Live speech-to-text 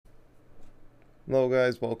Hello,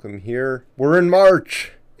 guys. Welcome here. We're in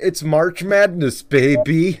March. It's March Madness,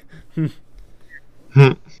 baby.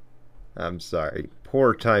 Hmm. I'm sorry.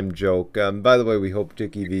 Poor time joke. By the way, we hope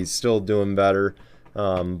Dickie V's still doing better.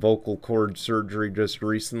 Vocal cord surgery just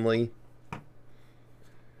recently.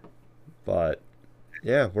 But,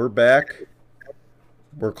 yeah, we're back.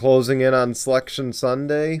 We're closing in on Selection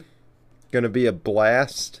Sunday. Gonna be a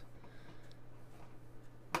blast.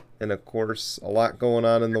 And, of course, a lot going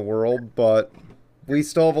on in the world, but we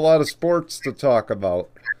still have a lot of sports to talk about.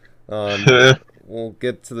 We'll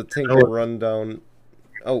get to the Tinkle rundown.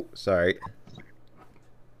 Oh, sorry.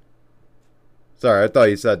 Sorry, I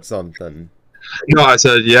thought you said something. No, I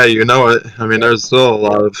said, yeah, you know it. I mean, Yep. there's still a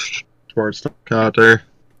lot of sports talk out there.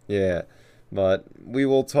 Yeah. But we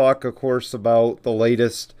will talk, of course, about the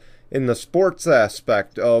latest in the sports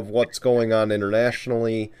aspect of what's going on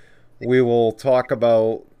internationally. We will talk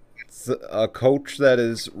about a coach that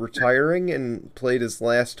is retiring and played his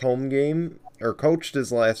last home game, or coached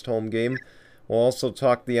his last home game. We'll also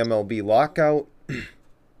talk the MLB Lockout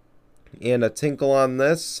and a tinkle on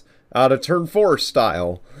this out of turn 4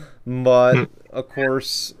 style. But, Hmm. of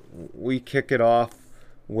course, we kick it off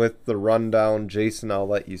with the rundown. Jason, I'll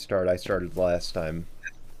let you start. I started last time.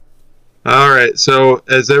 All right, so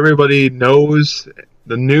as everybody knows,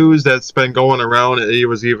 the news that's been going around, it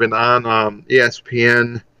was even on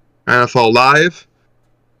ESPN NFL Live.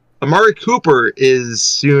 Amari Cooper is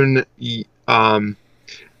soon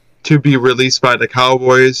to be released by the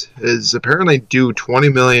Cowboys. Is apparently due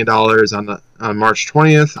 $20 million on March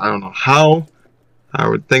 20th. I don't know how. I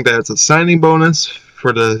would think that it's a signing bonus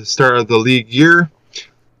for the start of the league year.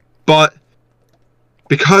 But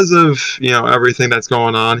because of everything that's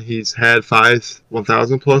going on, he's had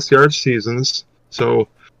 1,000 plus yard seasons. So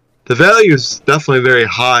the value is definitely very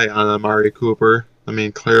high on Amari Cooper. I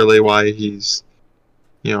mean, clearly why he's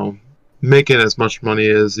making as much money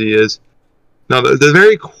as he is. Now, the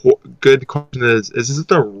very good question is it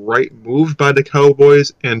the right move by the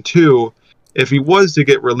Cowboys? And two, if he was to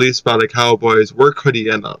get released by the Cowboys, where could he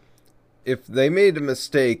end up? If they made a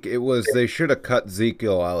mistake, it was they should have cut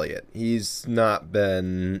Ezekiel Elliott. He's not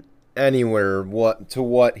been anywhere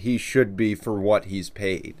what he should be for what he's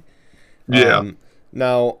paid. Yeah.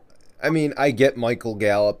 Now, I mean, I get Michael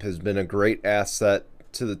Gallup has been a great asset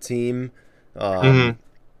to the team. hmm Um,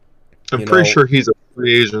 I'm you pretty know, sure he's a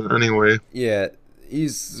free agent anyway. yeah,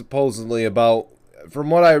 he's supposedly about, from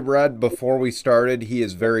what I read before we started, he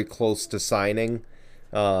is very close to signing.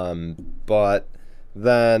 But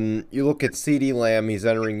then you look at CeeDee Lamb, he's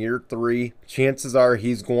entering year 3. Chances are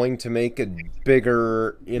he's going to make a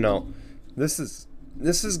bigger, this is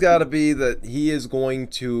this has got to be that he is going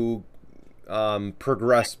to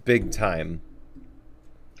progress big time.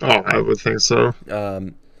 Oh, I would think so.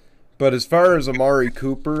 Um, but as far as Amari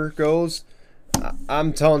Cooper goes,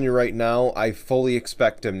 I'm telling you right now, I fully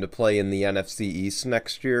expect him to play in the NFC East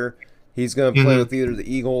next year. He's going to play hmm with either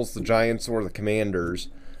the Eagles, the Giants, or the Commanders.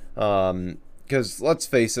 Because let's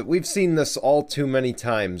face it, we've seen this all too many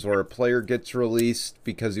times where a player gets released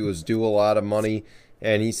because he was due a lot of money,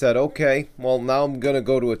 and he said, okay, well, now I'm going to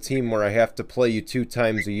go to a team where I have to play you 2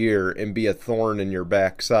 times a year and be a thorn in your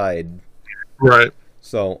backside. Right.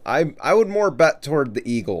 So I would more bet toward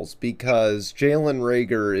the Eagles because Jalen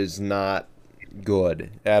Rager is not good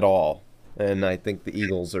at all. And I think the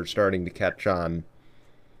Eagles are starting to catch on.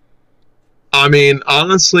 I mean,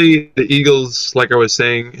 honestly, the Eagles, like I was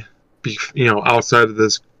saying, outside of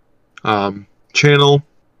this channel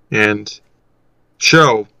and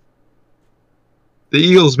show, the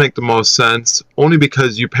Eagles make the most sense only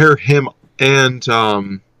because you pair him and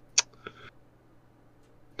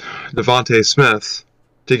Devontae Smith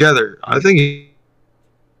together. I think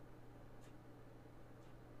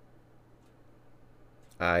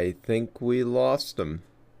I think we lost him.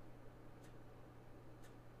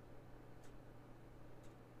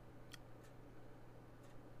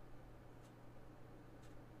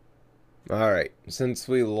 All right. Since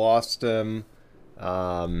we lost him,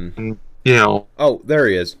 you know. oh, there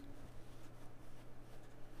he is.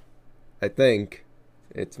 I think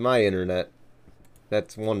it's my internet.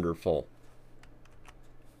 That's wonderful.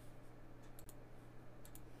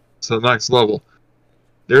 It's the next level.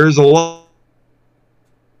 There's a lot.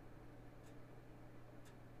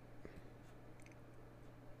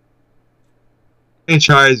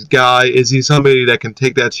 Franchise guy. Is he somebody that can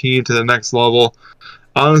take that team to the next level?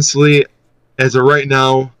 Honestly, as of right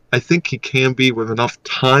now, I think he can be with enough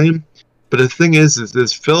time. But the thing is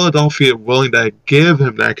Philadelphia willing to give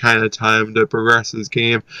him that kind of time to progress his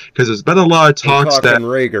game? Because there's been a lot of We're talks that, talking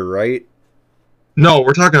Rager, right? No,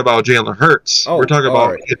 we're talking about Jalen Hurts. We're Oh, talking all about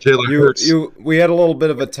right. Jalen Hurts. We had a little bit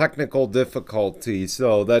of a technical difficulty,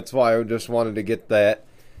 so that's why I just wanted to get that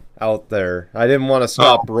out there. I didn't want to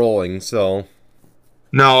Oh stop rolling, so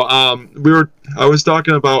no, I was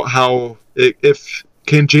talking about how if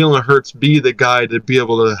can Jalen Hurts be the guy to be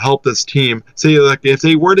able to help this team? Say like if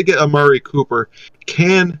they were to get Amari Cooper,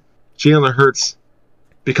 can Jalen Hurts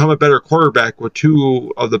become a better quarterback with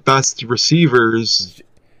two of the best receivers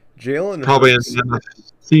Jalen probably in Hurts. the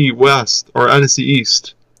NFC West or NFC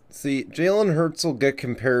East? See, Jalen Hurts will get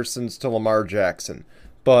comparisons to Lamar Jackson,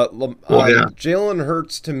 but Well, yeah, Jalen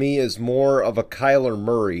Hurts to me is more of a Kyler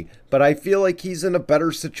Murray. But I feel like he's in a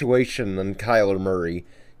better situation than Kyler Murray.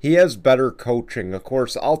 He has better coaching. Of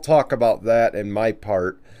course, I'll talk about that in my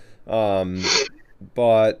part. Um,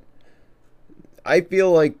 but I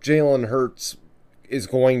feel like Jalen Hurts is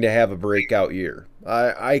going to have a breakout year.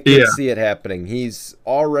 I can yeah, see it happening. He's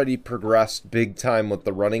already progressed big time with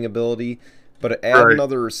the running ability, but add right.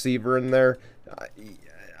 another receiver in there. I,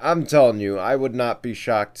 I'm telling you, I would not be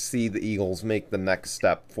shocked to see the Eagles make the next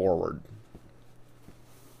step forward.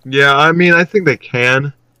 Yeah, I mean, I think they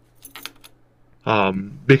can.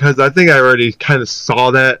 Because I think I already kind of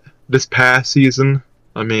saw that this past season.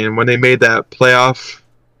 I mean, when they made that playoff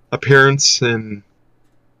appearance and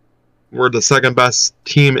were the second best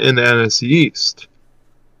team in the NFC East.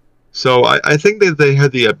 So I think that they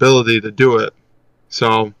had the ability to do it.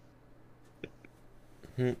 So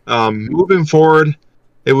Hmm. moving forward,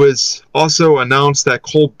 it was also announced that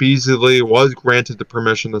Cole Beasley was granted the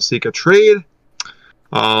permission to seek a trade.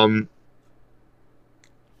 Um,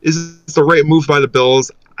 is this the right move by the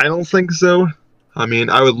Bills? I don't think so. I mean,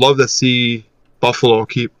 I would love to see Buffalo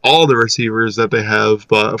keep all the receivers that they have,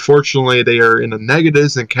 but unfortunately, they are in the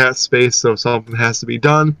negatives in cap space, so something has to be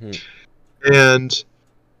done. Hmm. And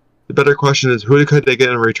the better question is, who could they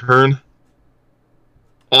get in return?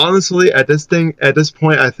 Honestly, at this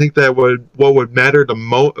point, I think that what would matter the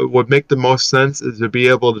most, would make the most sense, is to be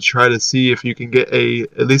able to try to see if you can get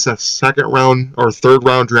at least a second round or third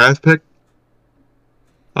round draft pick.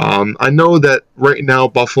 I know that right now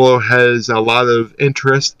Buffalo has a lot of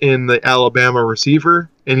interest in the Alabama receiver,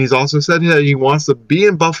 and he's also said that he wants to be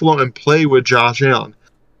in Buffalo and play with Josh Allen.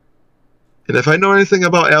 And if I know anything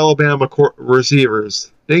about Alabama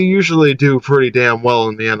receivers, they usually do pretty damn well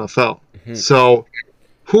in the NFL. Hmm. So,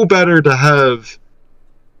 who better to have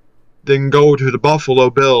than go to the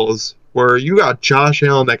Buffalo Bills, where you got Josh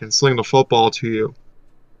Allen that can sling the football to you?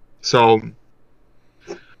 So,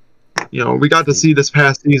 we got to Hmm. see this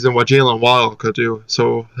past season what Jalen Waddle could do.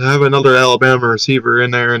 So to have another Alabama receiver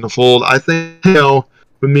in there in the fold, I think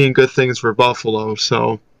would mean good things for Buffalo.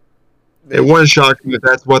 So it They wouldn't shock me if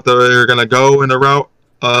that's what they're going to go in the route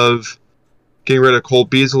of getting rid of Cole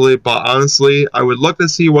Beasley. But honestly, I would look to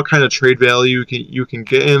see what kind of trade value you can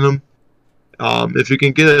get in them. If you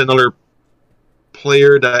can get another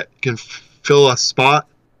player that can fill a spot,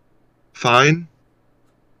 fine.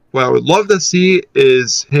 What I would love to see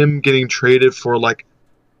is him getting traded for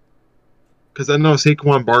because I know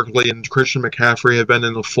Saquon Barkley and Christian McCaffrey have been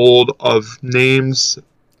in the fold of names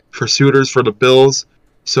for suitors for the Bills.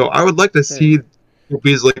 So I would like to hey, see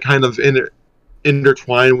Beasley kind of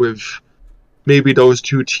intertwine with maybe those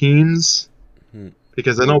two teams, hmm.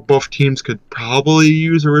 because I know both teams could probably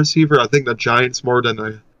use a receiver. I think the Giants more than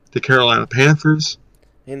the Carolina Panthers.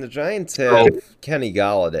 And the Giants So have Kenny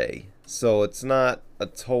Galladay, so it's not a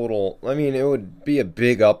total. I mean, it would be a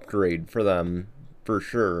big upgrade for them for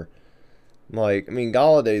sure. Like, I mean,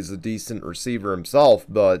 Galladay's a decent receiver himself,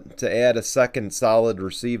 but to add a second solid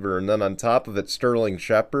receiver and then on top of it, Sterling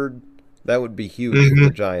Shepard, that would be huge for the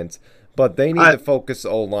mhm. Giants. But they need I to focus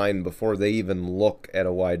O line before they even look at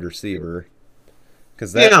a wide receiver.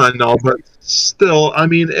 Because Yeah, that. I know, but still, I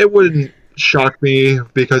mean, it wouldn't shock me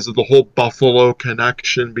because of the whole Buffalo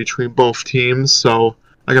connection between both teams. So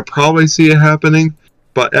I could probably see it happening.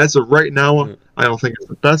 But as of right now, Hmm. I don't think it's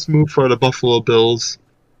the best move for the Buffalo Bills.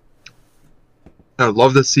 I'd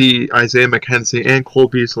love to see Isaiah McKenzie and Cole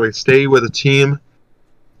Beasley stay with the team.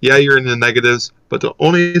 Yeah, you're in the negatives, but the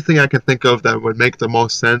only thing I can think of that would make the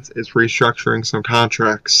most sense is restructuring some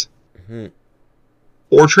contracts Hmm.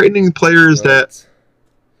 or trading players that But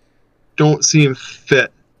don't seem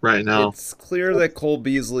fit right now. it's clear that Cole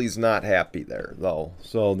Beasley's not happy there, though.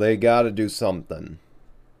 So they got to do something.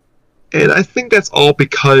 And I think that's all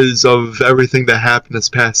because of everything that happened this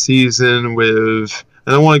past season with.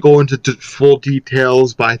 I don't want to go into full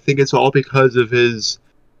details, but I think it's all because of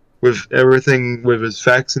with everything with his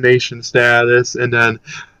vaccination status, and then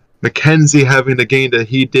McKenzie having the game that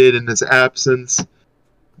he did in his absence.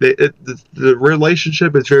 The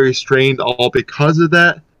relationship is very strained all because of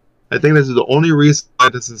that. I think this is the only reason why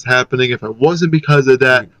this is happening. If it wasn't because of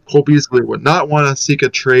that, Cole Beasley would not want to seek a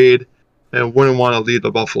trade and wouldn't want to lead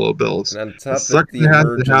the Buffalo Bills. And on The top of the second half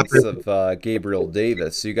to emergence happen, of Gabriel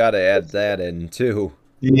Davis, you got to add that in too.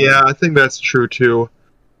 yeah, I think that's true too.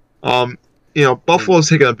 Um, Buffalo's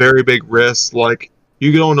taking a very big risk. Like,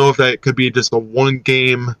 you don't know if that could be just a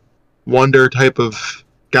one-game wonder type of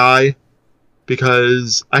guy.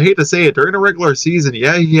 Because I hate to say it, during the regular season,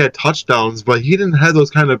 yeah, he had touchdowns, but he didn't have those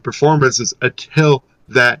kind of performances until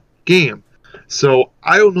that game. So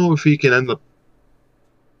I don't know if he can end up,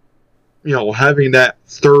 having that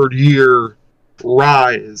third year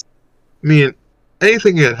rise. I mean,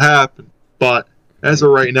 anything can happen, but as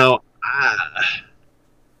of right now, I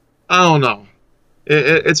don't know.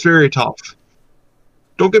 It's very tough.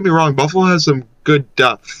 Don't get me wrong, Buffalo has some good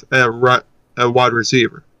depth at wide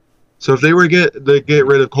receiver. So if they were to get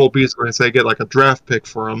rid of Cole Beasley and say get like a draft pick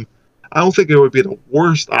for him, I don't think it would be the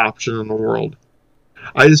worst option in the world.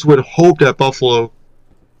 I just would hope that Buffalo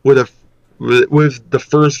would have, with the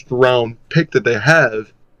first round pick that they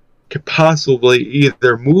have, could possibly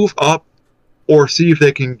either move up or see if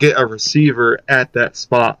they can get a receiver at that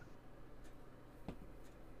spot.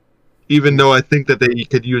 Even though I think that they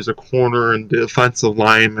could use a corner and defensive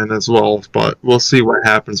lineman as well, but we'll see what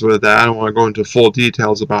happens with that. I don't want to go into full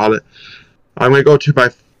details about it. I'm going to go to my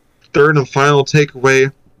third and final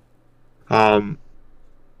takeaway. The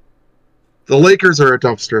Lakers are a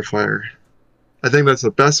dumpster fire. I think that's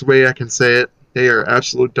the best way I can say it. They are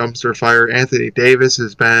absolute dumpster fire. Anthony Davis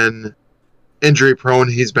has been injury prone.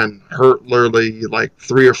 He's been hurt literally like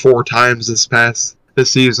 3 or 4 times this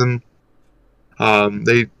season.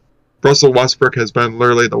 Russell Westbrook has been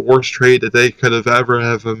literally the worst trade that they could have ever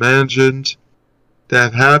have imagined to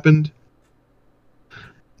have happened.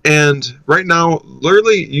 And right now,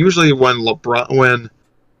 literally, usually when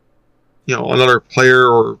another player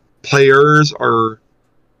or players are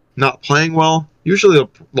not playing well, usually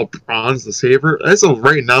LeBron's the savior. As of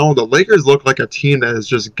right now, the Lakers look like a team that is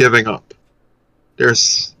just giving up.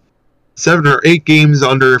 There's 7 or 8 games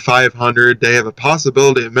under 500. They have a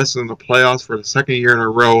possibility of missing the playoffs for the second year in a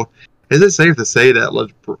row. Is it safe to say that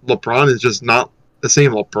LeBron is just not the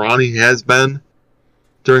same LeBron he has been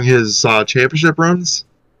during his championship runs?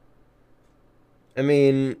 I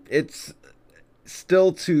mean, it's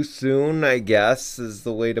still too soon, I guess, is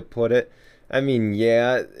the way to put it. I mean,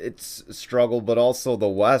 yeah, it's a struggle, but also the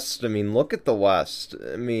West. I mean, look at the West.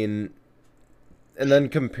 I mean, and then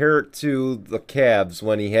compare it to the Cavs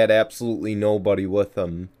when he had absolutely nobody with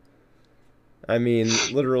him. I mean,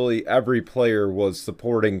 literally every player was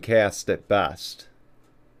supporting cast at best.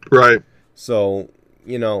 Right. So,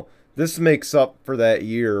 this makes up for that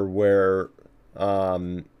year where,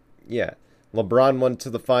 LeBron went to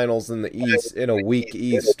the finals in the East, in a weak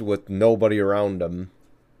East with nobody around him.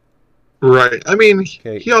 Right. I mean,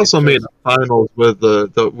 he also made the finals with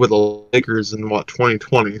the Lakers in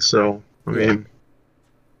 2020. So I mean,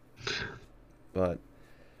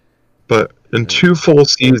 but in 2 full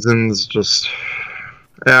seasons, just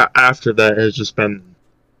after that has just been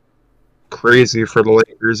crazy for the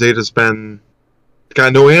Lakers. They just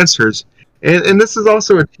got no answers. And this is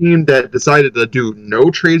also a team that decided to do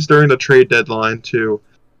no trades during the trade deadline too.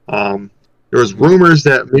 There was rumors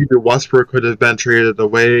that maybe Westbrook could have been traded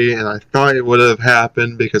away, and I thought it would have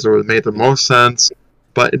happened because it would have made the most sense,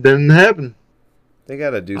 but it didn't happen. They got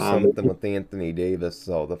to do something with Anthony Davis,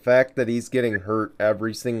 though. The fact that he's getting hurt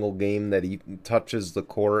every single game that he touches the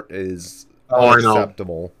court is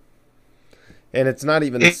unacceptable. And it's not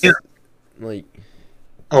even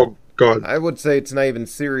Oh, go ahead. I would say it's not even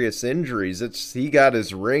serious injuries. It's he got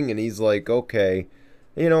his ring and he's like, okay,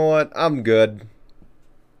 you know what? I'm good.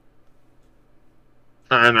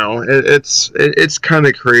 I know it's kind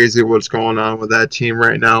of crazy what's going on with that team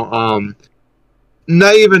right now.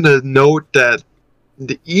 Not even to note that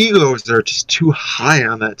the egos are just too high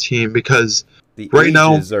on that team because the right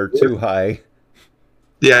now ages are too high.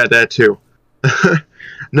 Yeah, that too.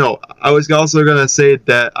 No, I was also gonna say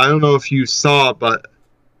that I don't know if you saw, but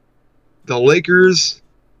the Lakers,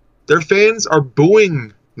 their fans are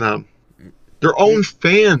booing them. Their own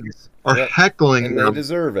fans are heckling them. And they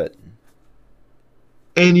deserve it.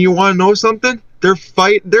 And you want to know something?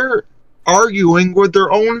 They're arguing with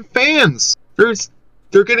their own fans.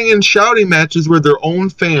 They're getting in shouting matches with their own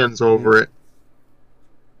fans over it.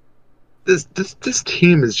 This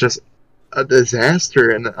team is just a disaster.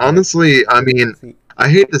 And honestly, I mean, I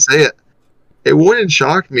hate to say it, it wouldn't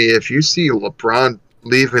shock me if you see LeBron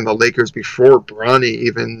leaving the Lakers before Bronny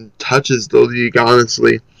even touches the league,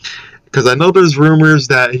 honestly. Because I know there's rumors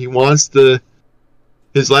that he wants to...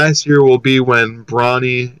 His last year will be when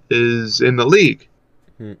Bronny is in the league.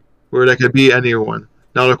 where that could be anyone.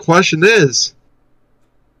 Now the question is,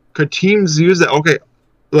 could teams use that? Okay,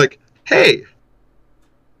 like, hey,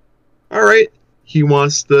 all right, he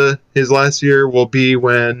wants his last year will be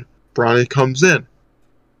when Bronny comes in.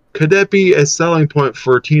 Could that be a selling point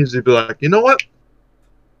for teams to be like, you know what?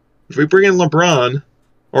 If we bring in LeBron,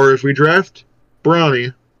 or if we draft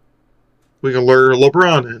Bronny, we can lure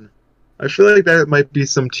LeBron in. I feel like that might be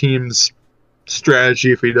some team's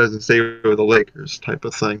strategy if he doesn't stay with the Lakers type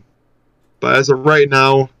of thing. But as of right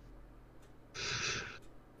now,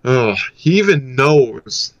 he even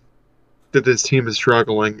knows that this team is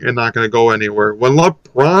struggling and not going to go anywhere. When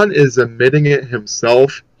LeBron is admitting it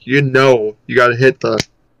himself, you know you got to hit the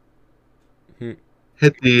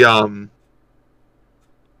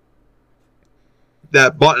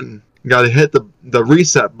that button. You got to hit the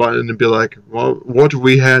reset button and be like, well, what do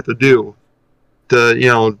we have to do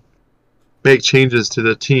to make changes to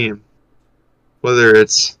the team? Whether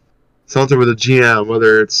it's something with the GM,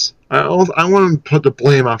 whether it's I want to put the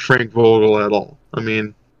blame on Frank Vogel at all. I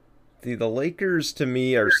mean, the Lakers to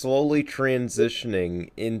me are slowly transitioning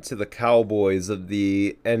into the Cowboys of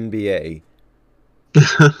the NBA.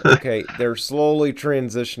 Okay, they're slowly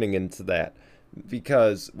transitioning into that.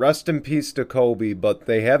 Because rest in peace to Kobe, but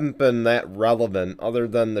they haven't been that relevant other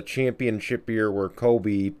than the championship year where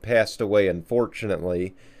Kobe passed away,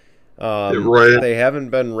 unfortunately. right. They haven't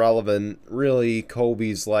been relevant, really,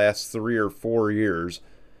 Kobe's last 3 or 4 years.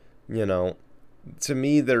 To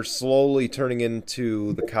me, they're slowly turning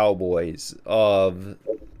into the Cowboys of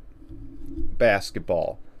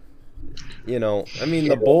basketball. I mean,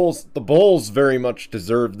 the Bulls very much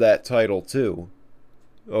deserved that title, too.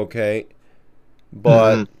 Okay?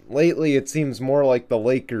 But lately it seems more like the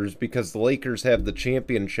Lakers because the Lakers have the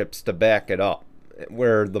championships to back it up,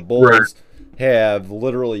 where the Bulls have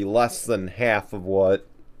literally less than half of what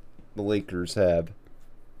the Lakers have.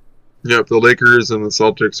 Yep, the Lakers and the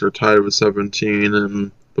Celtics are tied with 17,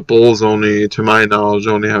 and the Bulls only, to my knowledge,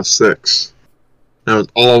 only have 6. That was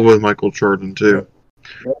all with Michael Jordan, too.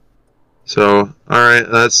 Yep. So, all right,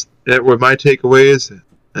 that's it with my takeaways. It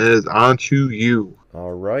is on to you.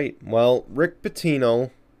 All right. Well, Rick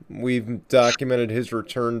Pitino, we've documented his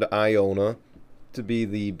return to Iona to be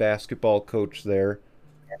the basketball coach there.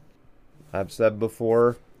 I've said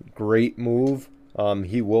before, great move.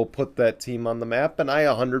 He will put that team on the map, and I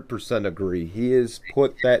 100% agree. He has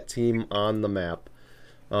put that team on the map.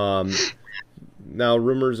 Now,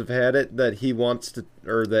 rumors have had it that he wants to,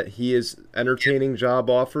 or that he is entertaining job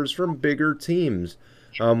offers from bigger teams.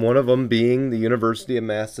 One of them being the University of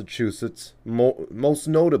Massachusetts, most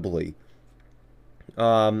notably.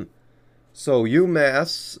 So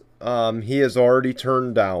UMass, he has already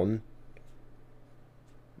turned down.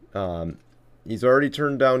 He's already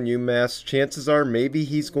turned down UMass. Chances are maybe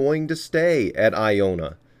he's going to stay at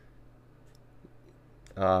Iona.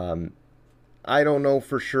 I don't know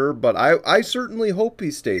for sure, but I certainly hope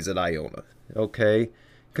he stays at Iona. Okay?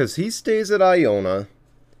 Because he stays at Iona.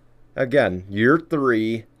 Again, year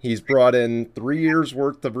 3, he's brought in 3 years'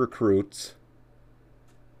 worth of recruits.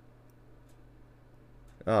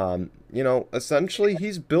 Essentially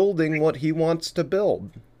he's building what he wants to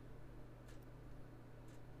build.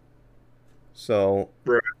 So,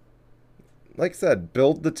 like I said,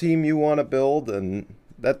 build the team you want to build, and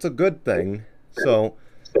that's a good thing. So,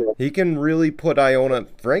 he can really put Iona,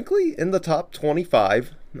 frankly, in the top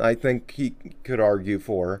 25, I think he could argue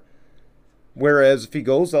for. Whereas if he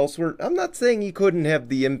goes elsewhere, I'm not saying he couldn't have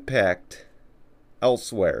the impact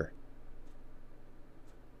elsewhere.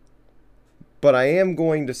 But I am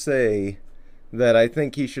going to say that I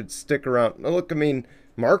think he should stick around. Now look, I mean,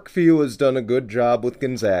 Mark Few has done a good job with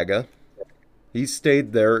Gonzaga. He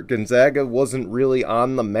stayed there. Gonzaga wasn't really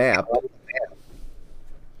on the map.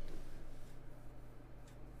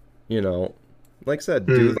 Like I said,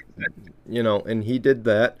 and he did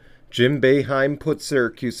that. Jim Boeheim put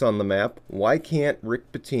Syracuse on the map. Why can't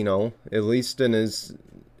Rick Pitino, at least in his,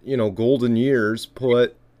 golden years,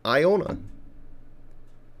 put Iona?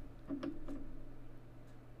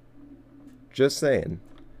 Just saying.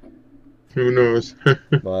 Who knows?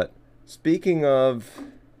 But speaking of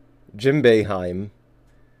Jim Boeheim,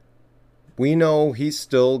 we know he's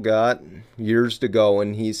still got years to go,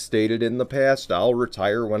 and he's stated in the past, I'll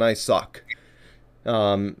retire when I suck. He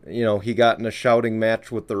got in a shouting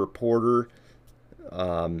match with the reporter.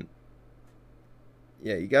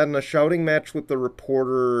 He got in a shouting match with the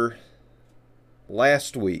reporter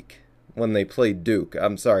last week when they played Duke.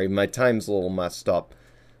 I'm sorry, my time's a little messed up.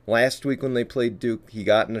 Last week when they played Duke, he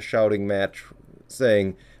got in a shouting match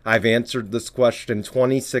saying, I've answered this question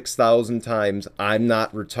 26,000 times. I'm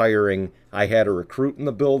not retiring. I had a recruit in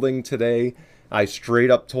the building today. I straight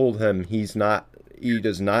up told him he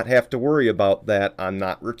does not have to worry about that. I'm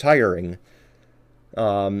not retiring.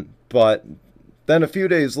 But then a few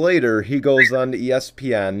days later, he goes on to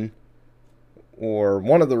ESPN or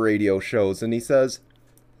one of the radio shows and he says,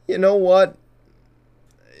 you know what?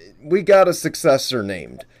 We got a successor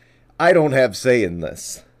named. I don't have say in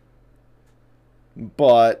this,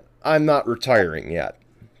 but I'm not retiring yet.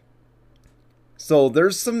 So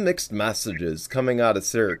there's some mixed messages coming out of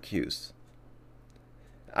Syracuse.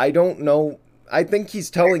 I don't know. I think he's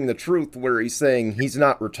telling the truth where he's saying he's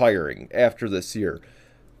not retiring after this year.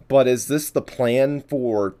 But is this the plan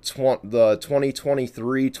for the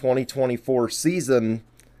 2023-2024 season?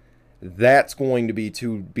 That's going to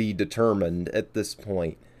be determined at this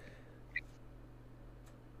point.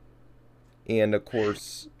 And of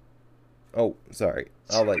course, oh, sorry,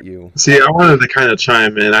 I'll let you. See, I wanted to kind of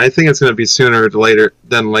chime in. I think it's going to be sooner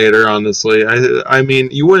than later, honestly. I mean,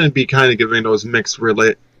 you wouldn't be kind of giving those mixed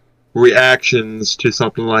reactions to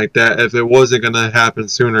something like that if it wasn't going to happen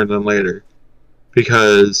sooner than later.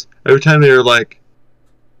 Because every time they're like,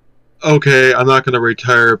 okay, I'm not going to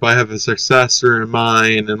retire, but I have a successor in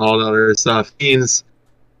mind and all that other stuff, means,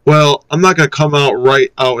 well, I'm not going to come out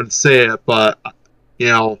and say it, but, you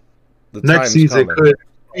know, next season could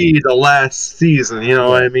be the last season, you know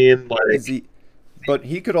what I mean? Like, but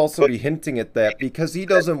he could also be hinting at that because he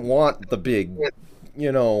doesn't want the big,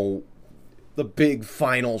 the big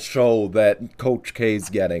final show that Coach K's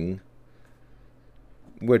getting.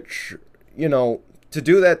 Which, to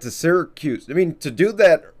do that to Syracuse, I mean, to do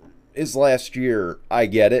that his last year, I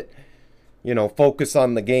get it. Focus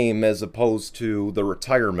on the game as opposed to the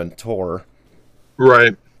retirement tour.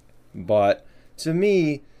 Right. But to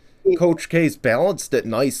me, Coach K's balanced it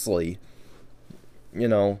nicely.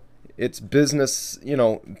 It's business,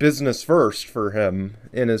 business first for him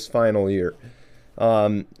in his final year.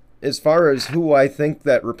 As far as who I think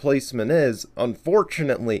that replacement is,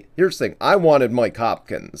 unfortunately, here's the thing. I wanted Mike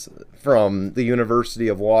Hopkins from the University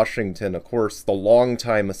of Washington, of course, the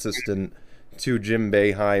longtime assistant to Jim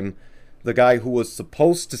Boeheim, the guy who was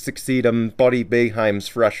supposed to succeed him Buddy Boeheim's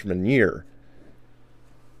freshman year.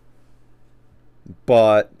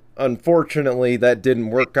 But unfortunately, that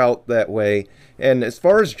didn't work out that way. And as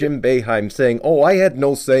far as Jim Boeheim saying, oh, I had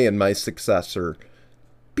no say in my successor,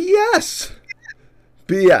 BS.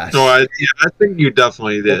 BS. No, I think you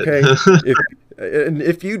definitely did. Okay.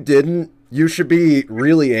 If you didn't, you should be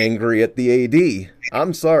really angry at the AD.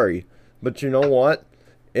 I'm sorry. But you know what?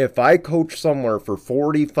 If I coach somewhere for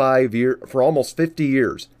 45 years, for almost 50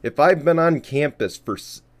 years, if I've been on campus for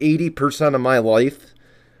 80% of my life,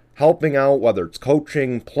 helping out, whether it's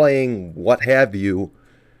coaching, playing, what have you,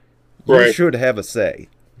 you should have a say.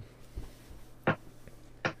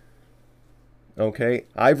 Okay?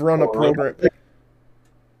 I've run a program.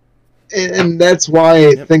 And that's why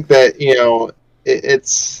I think that,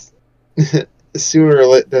 it's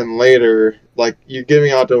sooner than later. Like, you're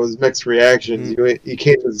giving out those mixed reactions. Mm-hmm. You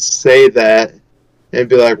can't just say that and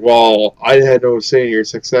be like, well, I had no say in your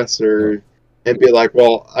successor. And be like,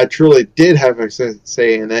 well, I truly did have a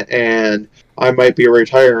say in it, and I might be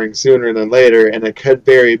retiring sooner than later, and it could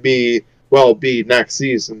be next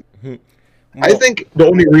season. Mm-hmm. I think the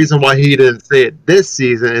only reason why he didn't say it this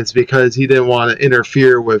season is because he didn't want to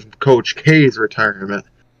interfere with Coach K's retirement.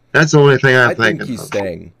 That's the only thing I'm thinking. I think he's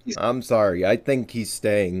staying. I'm sorry. I think he's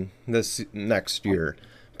staying this next year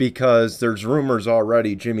because there's rumors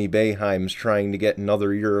already Jimmy Boeheim's trying to get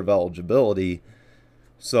another year of eligibility.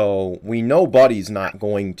 So we know Buddy's not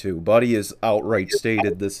going to. Buddy has outright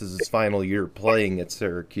stated this is his final year playing at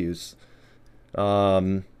Syracuse.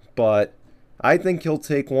 But I think he'll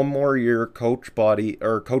take one more year, Coach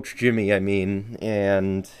Jimmy,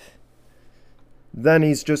 and then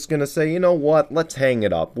he's just going to say, you know what, let's hang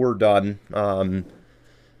it up. We're done.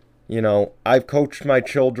 I've coached my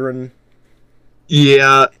children.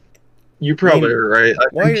 Yeah, you probably are right.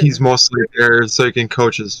 I think he's mostly there so he can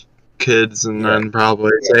coach his kids and then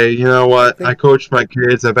probably say, you know what, I coached my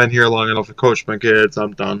kids. I've been here long enough to coach my kids.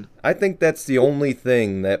 I'm done. I think that's the only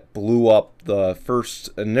thing that blew up the first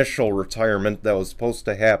initial retirement that was supposed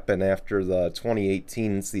to happen after the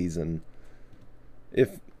 2018 season.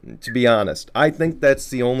 To be honest, I think that's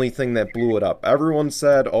the only thing that blew it up. Everyone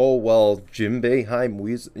said, oh, well, Jim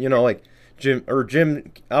Boeheim,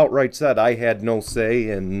 Jim outright said, I had no say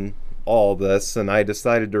in all this and I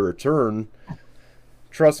decided to return.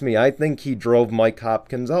 Trust me, I think he drove Mike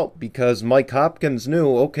Hopkins out because Mike Hopkins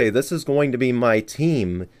knew, okay, this is going to be my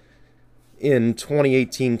team in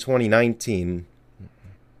 2018-2019.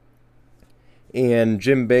 And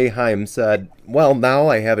Jim Boeheim said, well, now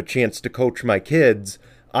I have a chance to coach my kids.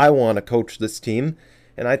 I want to coach this team.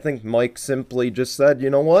 And I think Mike simply just said, you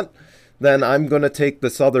know what? Then I'm going to take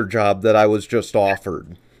this other job that I was just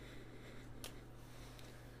offered.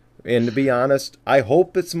 And to be honest, I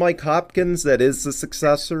hope it's Mike Hopkins that is the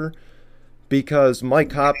successor, because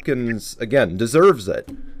Mike Hopkins, again, deserves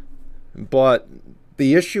it. But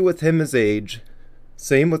the issue with him is age.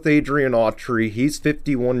 Same with Adrian Autry. He's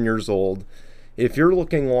 51 years old. If you're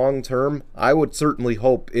looking long term, I would certainly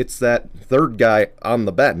hope it's that third guy on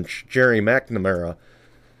the bench, Jerry McNamara,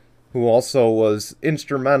 who also was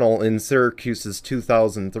instrumental in Syracuse's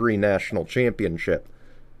 2003 national championship.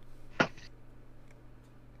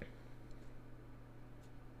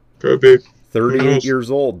 Could be. 38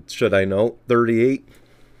 years old, should I note. 38.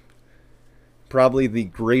 Probably the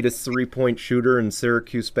greatest three-point shooter in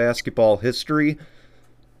Syracuse basketball history.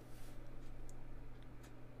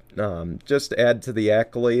 Just add to the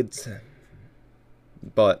accolades.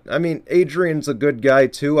 But, I mean, Adrian's a good guy,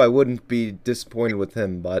 too. I wouldn't be disappointed with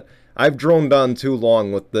him, but I've droned on too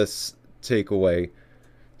long with this takeaway.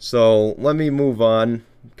 So, let me move on,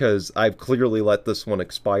 because I've clearly let this one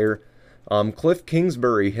expire. Cliff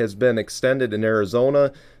Kingsbury has been extended in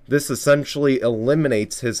Arizona. This essentially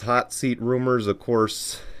eliminates his hot seat rumors. Of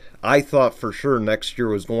course, I thought for sure next year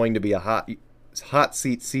was going to be a hot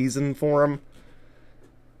seat season for him.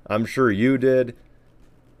 I'm sure you did.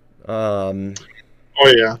 Oh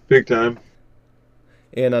yeah, big time.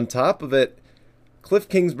 And on top of it, Cliff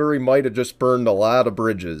Kingsbury might have just burned a lot of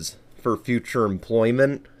bridges for future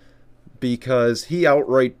employment, because he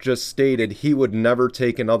outright just stated he would never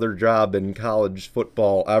take another job in college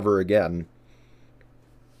football ever again.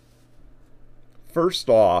 First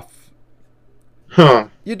off,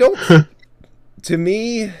 you don't... To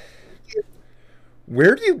me,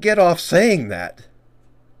 where do you get off saying that?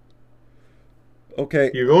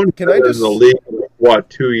 Okay, You've only can been I just... in the league for, what,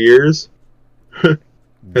 2 years? As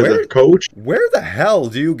a coach? Where the hell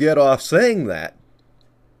do you get off saying that?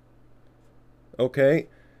 Okay,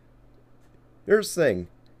 here's the thing.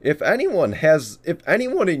 If anyone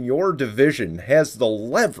in your division has the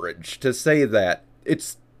leverage to say that,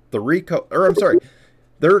 it's there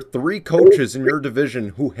are 3 coaches in your division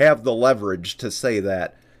who have the leverage to say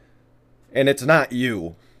that, and it's not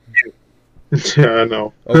you. Yeah, I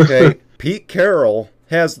know. Okay, Pete Carroll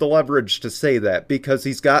has the leverage to say that because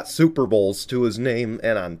he's got Super Bowls to his name,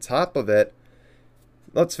 and on top of it,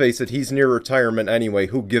 let's face it, he's near retirement anyway.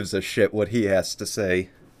 Who gives a shit what he has to say?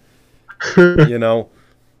 You know,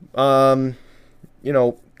 Kyle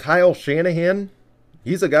Shanahan,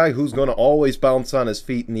 he's a guy who's going to always bounce on his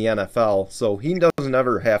feet in the NFL, so he doesn't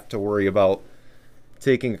ever have to worry about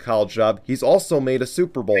taking a college job. He's also made a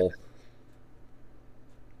Super Bowl.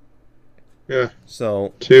 Yeah.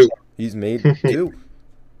 So 2. He's made 2.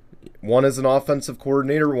 One as an offensive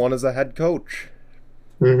coordinator, one as a head coach.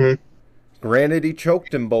 Mm-hmm. Granted, he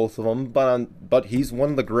choked in both of them, but he's one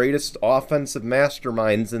of the greatest offensive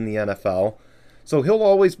masterminds in the NFL, so he'll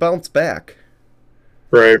always bounce back.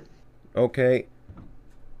 Right. Okay.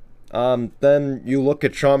 Then you look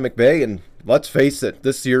at Sean McVay, and let's face it,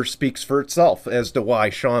 this year speaks for itself as to why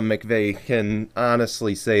Sean McVay can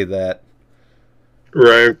honestly say that.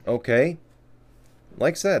 Right. Okay.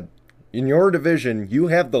 Like I said, in your division, you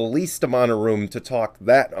have the least amount of room to talk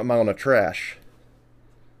that amount of trash.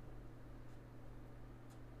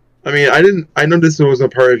 I mean, I know this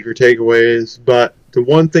wasn't part of your takeaways, but the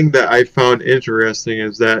one thing that I found interesting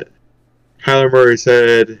is that Kyler Murray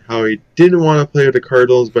said how he didn't want to play with the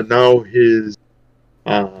Cardinals, but now his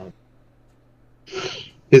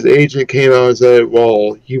agent came out and said,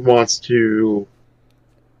 well, he wants to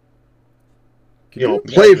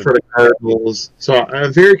play for the Cardinals. So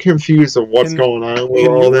I'm very confused on what's going on with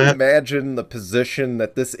all that. Can you imagine the position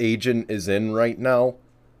that this agent is in right now?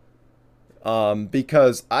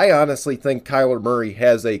 Because I honestly think Kyler Murray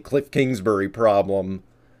has a Cliff Kingsbury problem,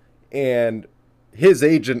 and his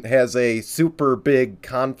agent has a super big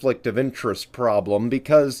conflict of interest problem,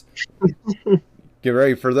 because, get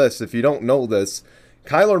ready for this, if you don't know this,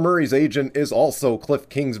 Kyler Murray's agent is also Cliff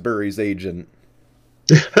Kingsbury's agent.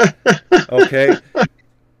 Okay?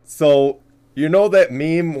 So, you know that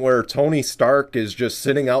meme where Tony Stark is just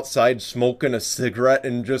sitting outside smoking a cigarette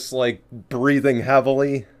and just, like, breathing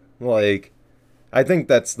heavily? Like, I think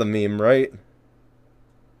that's the meme, right?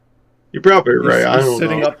 You're probably right. I don't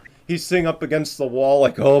know. He's sitting up against the wall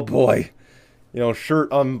like, oh boy. Shirt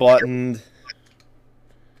unbuttoned.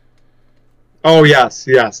 Oh, yes.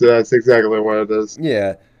 That's exactly what it is.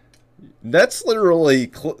 Yeah. That's literally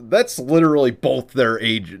both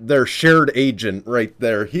their shared agent right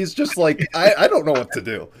there. He's just like, I don't know what to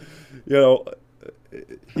do.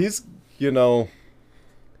 He's,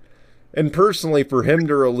 and personally for him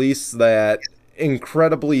to release that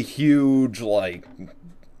incredibly huge, like,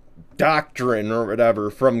 doctrine or whatever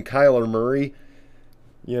from Kyler Murray,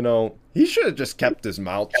 he should have just kept his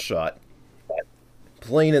mouth shut.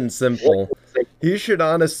 Plain and simple. He should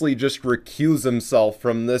honestly just recuse himself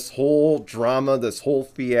from this whole drama, this whole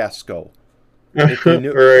fiasco. Right.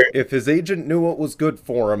 If his agent knew what was good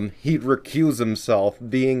for him, he'd recuse himself,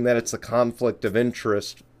 being that it's a conflict of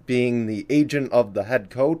interest, being the agent of the head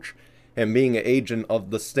coach and being an agent of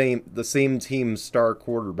the same team's star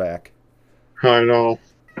quarterback. I know.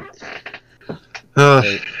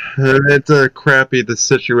 It's a crappy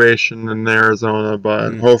situation in Arizona,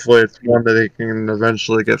 but hopefully it's one that he can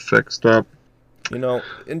eventually get fixed up. And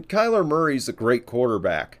Kyler Murray's a great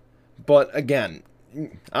quarterback. But again,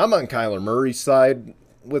 I'm on Kyler Murray's side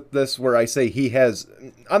with this, where I say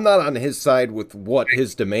I'm not on his side with what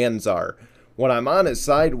his demands are. What I'm on his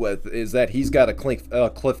side with is that he's got a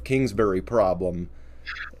Cliff Kingsbury problem.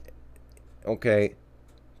 Okay,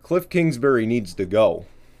 Cliff Kingsbury needs to go.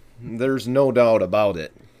 There's no doubt about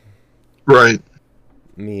it. Right.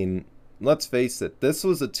 I mean, let's face it, this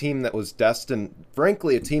was a team that was destined,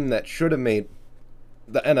 frankly, a team that should have made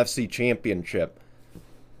the NFC Championship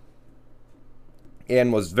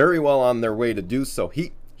and was very well on their way to do so.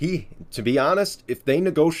 He, to be honest, if they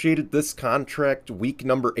negotiated this contract week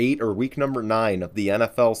number 8 or week number 9 of the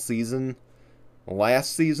NFL season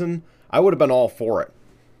last season, I would have been all for it.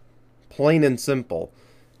 Plain and simple.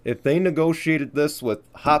 If they negotiated this with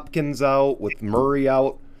Hopkins out, with Murray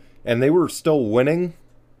out, and they were still winning,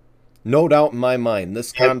 no doubt in my mind,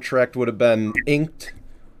 this contract would have been inked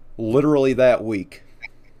literally that week.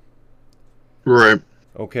 Right.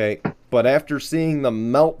 Okay, but after seeing the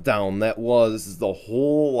meltdown that was the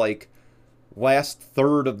whole, last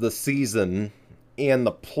third of the season and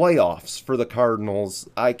the playoffs for the Cardinals,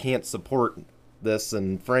 I can't support this,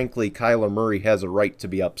 and frankly, Kyler Murray has a right to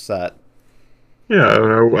be upset. Yeah,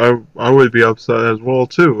 I would be upset as well,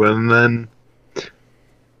 too, and then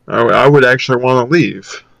I would actually want to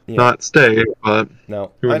leave, not stay, but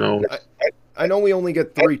who knows? I know we only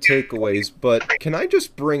get 3 takeaways, but can I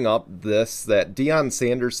just bring up this, that Deion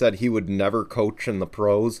Sanders said he would never coach in the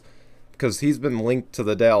pros because he's been linked to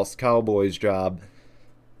the Dallas Cowboys job.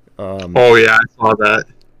 Oh, yeah, I saw that.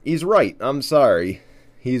 He's right. I'm sorry.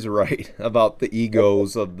 He's right about the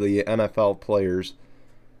egos of the NFL players.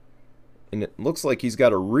 And it looks like he's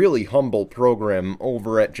got a really humble program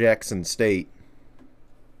over at Jackson State.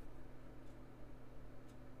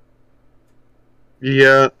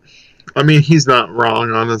 Yeah, I mean, he's not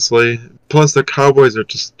wrong, honestly. Plus, the Cowboys are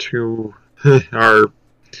are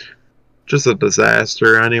just a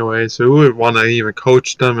disaster anyway, so who would want to even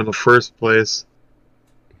coach them in the first place?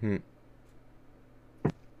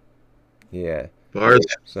 Yeah. As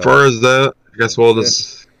far as that, I guess we'll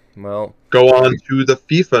just go on to the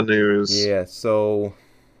FIFA news. Yeah, so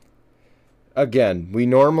again, we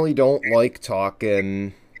normally don't like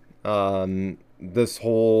talking this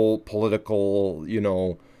whole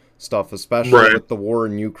political, stuff, especially with the war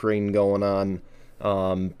in Ukraine going on.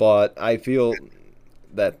 But I feel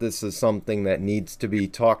that this is something that needs to be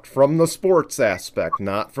talked from the sports aspect,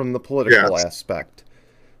 not from the political aspect.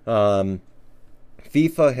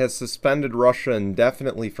 FIFA has suspended Russia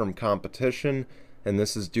indefinitely from competition, and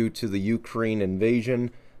this is due to the Ukraine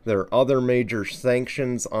invasion. There are other major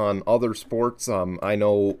sanctions on other sports. I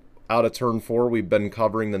know out of turn 4 we've been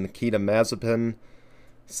covering the Nikita Mazepin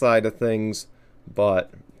side of things,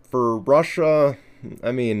 but for Russia,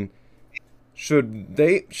 I mean, should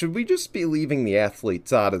we just be leaving the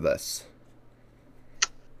athletes out of this?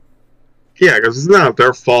 Yeah, because it's not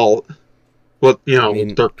their fault. But,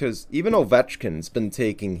 because even Ovechkin's been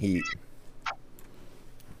taking heat.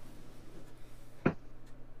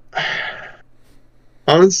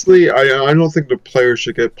 Honestly, I don't think the players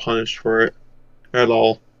should get punished for it at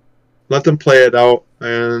all. Let them play it out,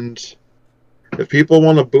 and if people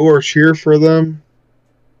want to boo or cheer for them,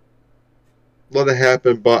 let it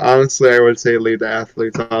happen. But honestly, I would say leave the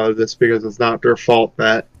athletes out of this because it's not their fault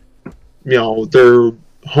that, their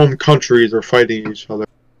home countries are fighting each other.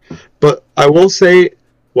 But I will say,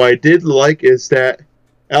 what I did like is that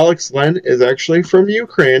Alex Len is actually from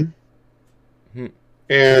Ukraine.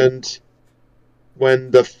 And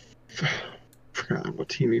when I forgot what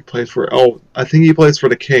team he plays for. Oh, I think he plays for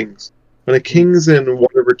the Kings. When the Kings and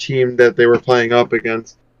whatever team that they were playing up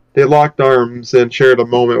against, they locked arms and shared a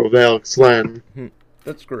moment with Alex Len.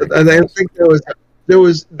 That's great. And I think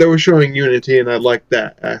they were showing unity, and I liked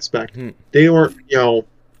that aspect. They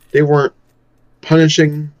weren't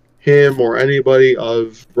punishing him or anybody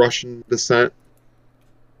of Russian descent.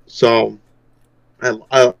 So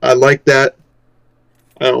I like that.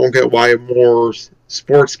 I don't get why more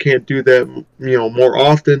sports can't do that, more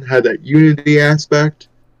often, have that unity aspect,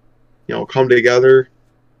 come together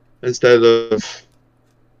instead of,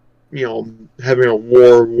 having a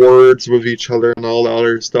war of words with each other and all that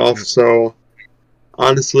other stuff. So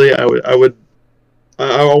honestly, I want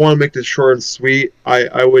to make this short and sweet.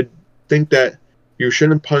 I would think that you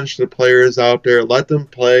shouldn't punish the players out there. Let them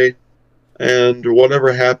play, and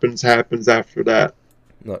whatever happens, happens after that.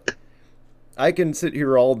 Look, I can sit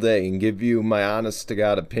here all day and give you my honest to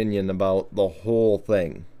God opinion about the whole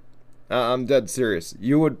thing. I'm dead serious.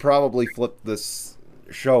 You would probably flip this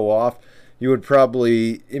show off. You would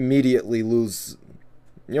probably immediately lose.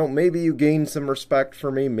 Maybe you gain some respect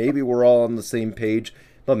for me. Maybe we're all on the same page.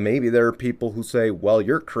 But maybe there are people who say, well,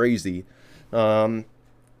 you're crazy. And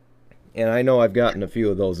I know I've gotten a few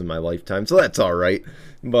of those in my lifetime, so that's all right.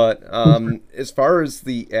 But as far as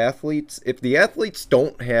the athletes, if the athletes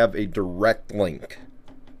don't have a direct link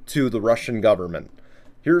to the Russian government,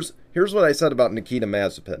 here's what I said about Nikita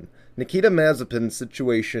Mazepin. Nikita Mazepin's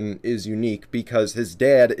situation is unique because his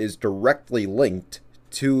dad is directly linked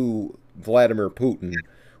to Vladimir Putin,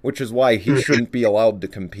 which is why he shouldn't be allowed to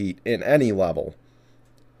compete in any level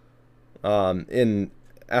in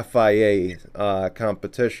FIA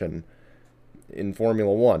competition in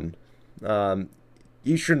Formula One.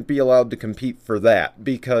 He shouldn't be allowed to compete for that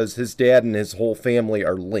because his dad and his whole family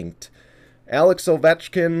are linked. Alex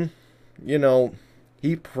Ovechkin,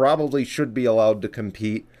 he probably should be allowed to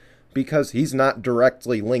compete because he's not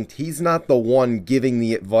directly linked. He's not the one giving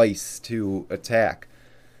the advice to attack.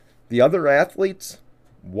 The other athletes,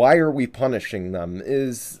 why are we punishing them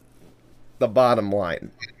is the bottom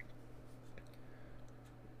line.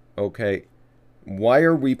 Okay, why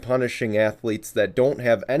are we punishing athletes that don't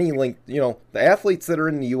have any link? The athletes that are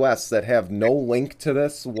in the U.S. that have no link to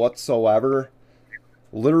this whatsoever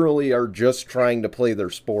literally are just trying to play their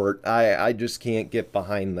sport. I just can't get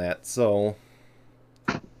behind that. So,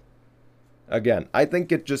 again, I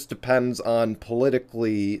think it just depends on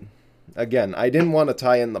politically. Again, I didn't want to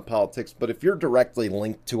tie in the politics, but if you're directly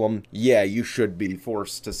linked to them, yeah, you should be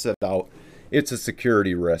forced to sit out. It's a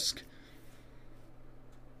security risk.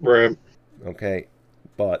 Right. Okay,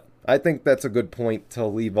 but I think that's a good point to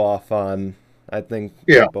leave off on. I think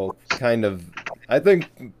Yeah. we both I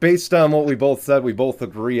think based on what we both said, we both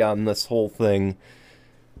agree on this whole thing.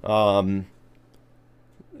 Anyway,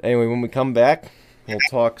 when we come back, we'll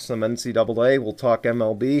talk some NCAA, we'll talk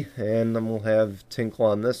MLB, and then we'll have Tinkle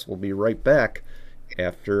on this. We'll be right back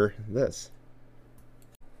after this.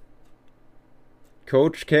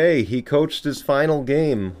 Coach K, he coached his final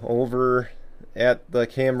game over at the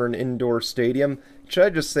Cameron Indoor Stadium. Should I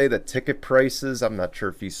just say that ticket prices, I'm not sure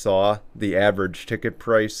if you saw the average ticket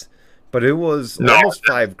price, but it was almost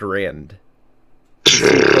 $5,000 to see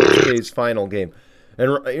Coach K's final game.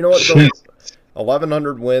 And you know what, though?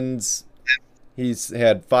 1,100 wins. He's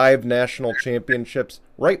had 5 national championships,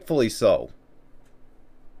 rightfully so.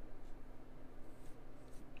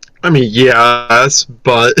 I mean, yes,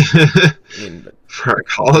 but for a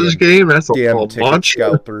college game, that's a little much.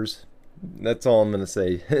 Scalpers. That's all I'm going to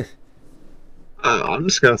say. I'm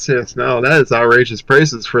just going to say this now. That is outrageous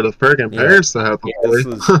prices for the friggin' players to have to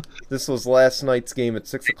play. This was last night's game at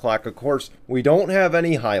 6 o'clock. Of course, we don't have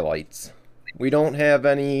any highlights. We don't have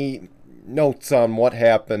any notes on what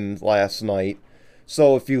happened last night.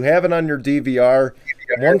 So if you have it on your DVR,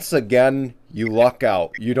 once again, you luck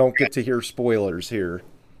out. You don't get to hear spoilers here.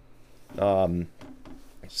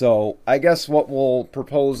 So I guess what we'll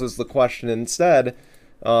propose is the question instead.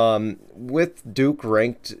 With Duke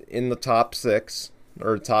ranked in the top 6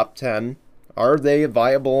 or top 10, are they a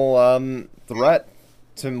viable threat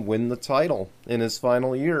to win the title in his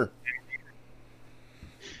final year?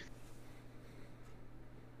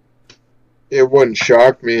 It wouldn't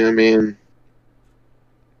shock me. I mean,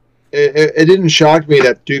 it didn't shock me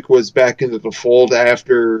that Duke was back into the fold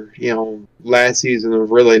after, last season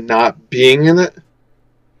of really not being in it.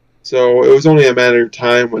 So it was only a matter of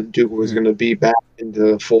time when Duke was going to be back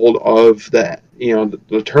into the fold of that,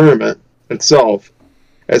 the tournament itself.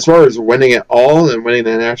 As far as winning it all and winning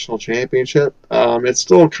the national championship, it's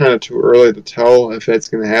still kind of too early to tell if that's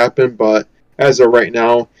going to happen. But as of right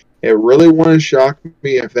now, it really wouldn't shock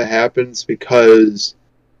me if that happens, because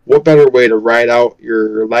what better way to ride out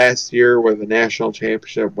your last year with a national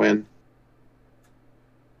championship win?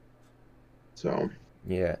 So,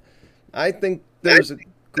 yeah, I think there's a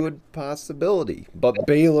good possibility, but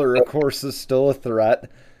Baylor, of course, is still a threat.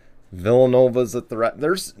 Villanova's a threat.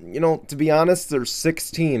 There's, to be honest, there's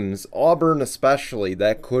 6 teams, Auburn especially,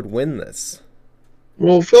 that could win this.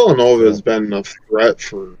 Well, Villanova has been a threat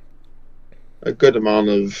for a good amount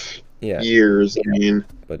of years. I mean,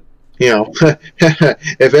 but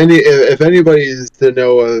if anybody is to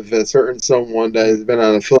know of a certain someone that has been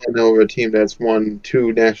on a Villanova team that's won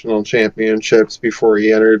 2 national championships before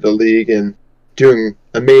he entered the league and doing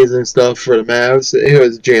amazing stuff for the Mavs, it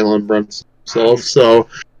was Jalen Brunson himself. So,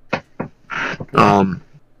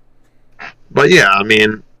 but yeah, I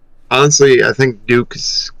mean, honestly, I think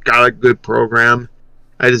Duke's got a good program.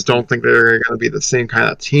 I just don't think they're going to be the same kind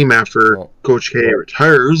of team after Coach K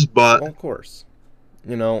retires. But of course,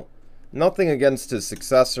 nothing against his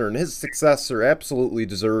successor, and his successor absolutely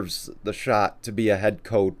deserves the shot to be a head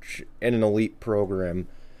coach in an elite program.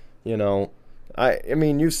 I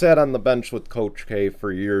mean, you sat on the bench with Coach K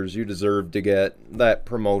for years. You deserve to get that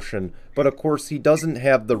promotion. But of course, he doesn't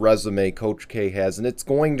have the resume Coach K has, and it's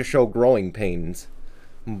going to show growing pains.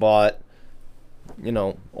 But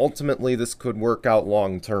ultimately this could work out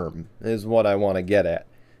long term, is what I want to get at.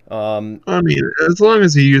 I mean, as long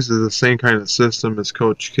as he uses the same kind of system as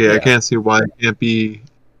Coach K, I can't see why it can't be,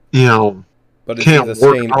 But is he the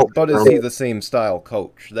same? But is he the same style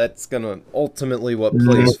coach? That's gonna ultimately what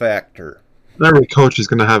plays factor. Every coach is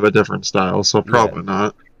gonna have a different style, so probably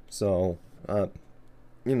not. So,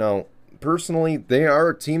 personally, they are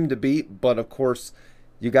a team to beat, but of course,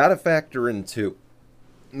 you got to factor in too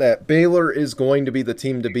that Baylor is going to be the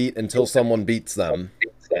team to beat until someone beats them.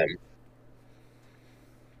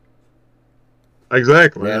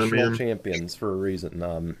 Exactly. National champions for a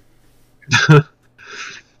reason.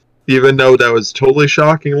 Even though that was totally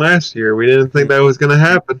shocking last year, we didn't think that was going to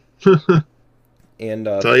happen. And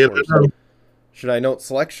of course, should I note,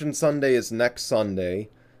 Selection Sunday is next Sunday.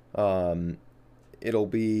 It'll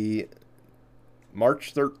be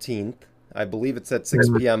March 13th. I believe it's at 6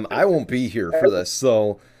 p.m. I won't be here for this,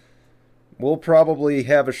 so we'll probably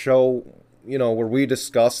have a show, where we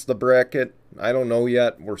discuss the bracket. I don't know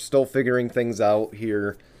yet. We're still figuring things out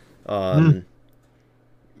here. I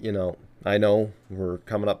know we're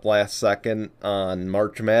coming up last second on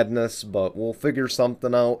March Madness, but we'll figure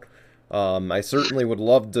something out. I certainly would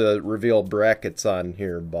love to reveal brackets on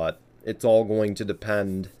here, but it's all going to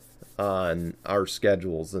depend on our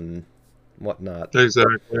schedules and whatnot.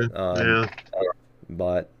 Exactly.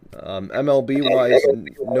 But MLB-wise,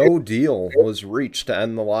 no deal was reached to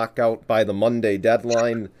end the lockout by the Monday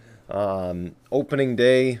deadline. Opening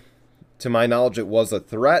day, to my knowledge, it was a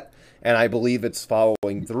threat, and I believe it's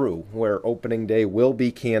following through, where opening day will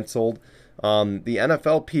be canceled. The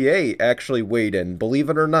NFLPA actually weighed in. Believe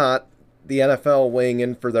it or not, the NFL weighing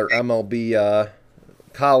in for their MLB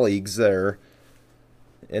colleagues there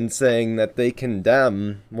and saying that they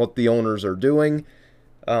condemn what the owners are doing.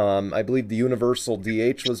 I believe the universal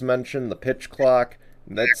DH was mentioned, the pitch clock.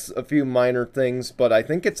 That's a few minor things, but I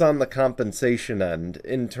think it's on the compensation end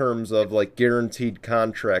in terms of like guaranteed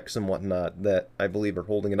contracts and whatnot that I believe are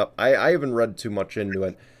holding it up. I haven't read too much into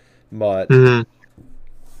it, but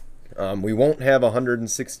we won't have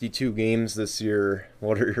 162 games this year.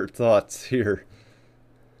 What are your thoughts here?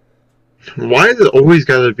 Why is it always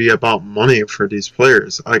got to be about money for these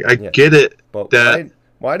players? I get it, but that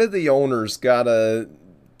why do the owners gotta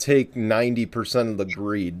take 90% of the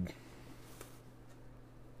greed?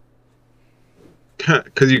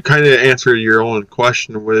 Because you kind of answered your own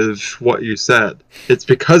question with what you said. It's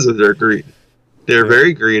because of their greed. They're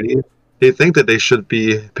very greedy. They think that they should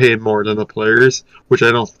be paid more than the players, which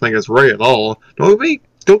I don't think is right at all.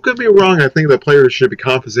 Don't get me wrong. I think the players should be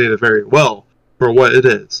compensated very well for what it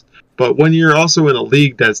is. But when you're also in a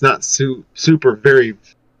league that's not super very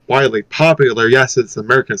widely popular, yes, it's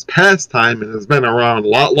America's pastime and has been around a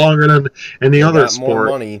lot longer than any other sport. More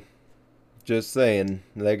money. Just saying,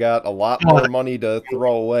 they got a lot more money to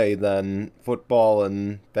throw away than football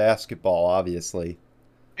and basketball, obviously.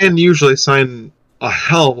 And usually sign a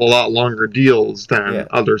hell of a lot longer deals than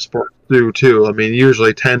other sports do, too. I mean,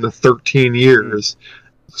 usually 10 to 13 years.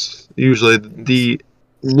 Usually the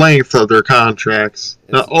length of their contracts.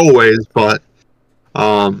 Not always, but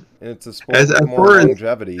it's a sport with more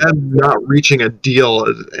longevity. Not reaching a deal,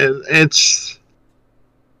 and it's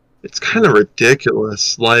kind of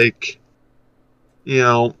ridiculous. Like,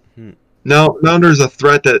 now there's a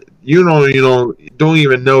threat that don't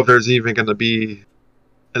even know if there's even going to be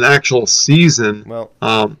an actual season. Well,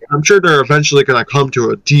 I'm sure they're eventually going to come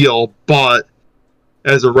to a deal, but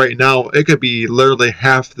as of right now, it could be literally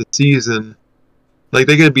half the season. Like,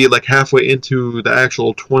 they could be like halfway into the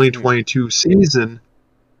actual 2022 season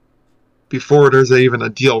before there's even a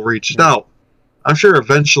deal reached out. I'm sure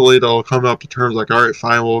eventually they'll come up to terms like, all right,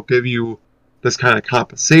 fine, we'll give you this kind of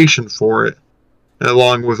compensation for it,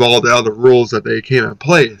 along with all the other rules that they came in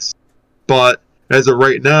place. But as of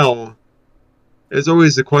right now, it's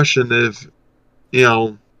always the question if,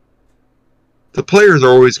 the players are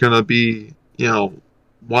always going to be,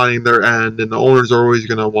 wanting their end, and the owners are always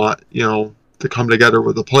going to want, to come together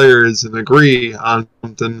with the players and agree on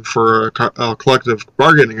something for a collective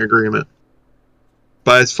bargaining agreement.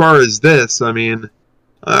 But as far as this, I mean,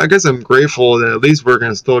 I guess I'm grateful that at least we're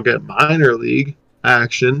going to still get minor league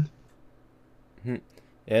action. And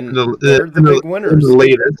they're the big winners. In the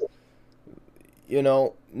latest.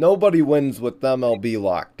 Nobody wins with MLB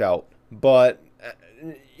Lockout. But,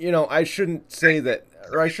 I shouldn't say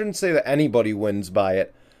that anybody wins by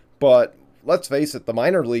it. But let's face it, the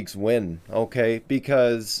minor leagues win, okay?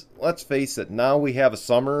 Because, let's face it, now we have a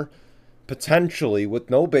summer, potentially, with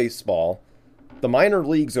no baseball. The minor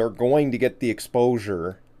leagues are going to get the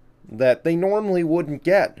exposure that they normally wouldn't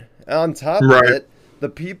get. On top of it, the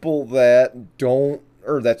people that don't,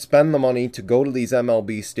 or that spend the money to go to these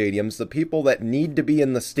MLB stadiums, the people that need to be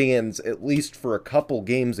in the stands at least for a couple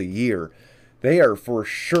games a year, they are for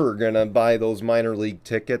sure going to buy those minor league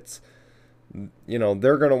tickets.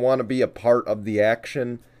 They're going to want to be a part of the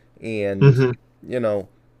action. And,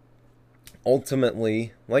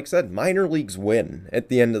 ultimately, like I said, minor leagues win at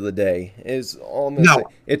the end of the day. Is all I'm going to say.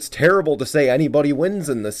 It's terrible to say anybody wins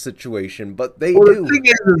in this situation, but they do. The thing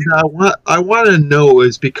is I want to know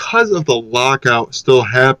is, because of the lockout still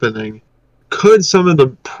happening, could some of the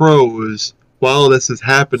pros, while this is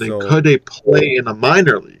happening, could they play in a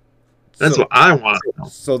minor league? That's what I want to know.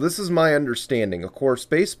 So this is my understanding. Of course,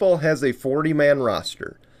 baseball has a 40-man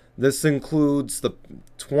roster. This includes the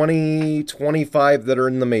 25 that are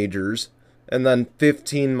in the majors, and then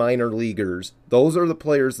 15 minor leaguers. Those are the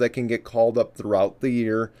players that can get called up throughout the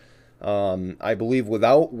year. I believe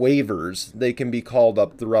without waivers, they can be called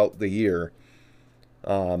up throughout the year.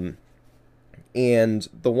 And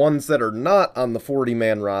the ones that are not on the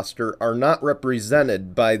 40-man roster are not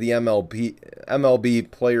represented by the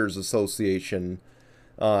MLB Players Association.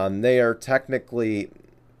 They are technically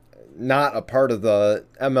not a part of the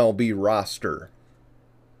MLB roster.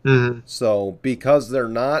 Mm-hmm. So because they're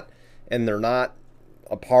not, and they're not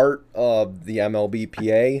a part of the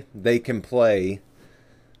MLBPA, they can play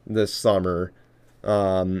this summer.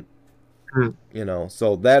 So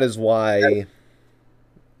that is why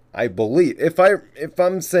I believe, if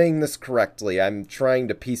I'm saying this correctly, I'm trying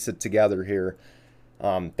to piece it together here.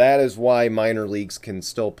 That is why minor leagues can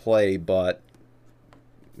still play, but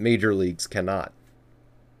major leagues cannot.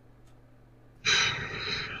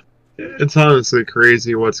 It's honestly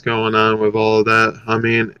crazy what's going on with all of that. I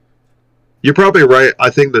mean, you're probably right. I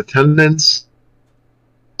think the attendance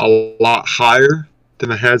a lot higher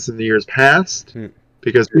than it has in the years past,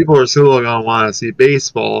 because people are still going to want to see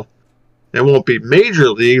baseball. It won't be major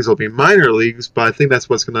leagues, it'll be minor leagues, but I think that's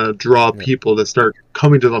what's going to draw people to start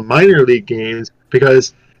coming to the minor league games,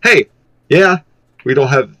 because, hey, yeah, we don't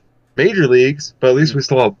have major leagues, but at least we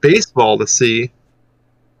still have baseball to see.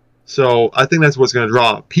 So I think that's what's going to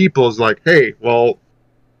draw people, is like, hey, well,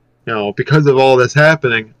 because of all this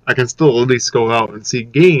happening, I can still at least go out and see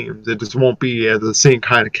games. It just won't be at the same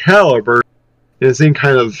kind of caliber, the same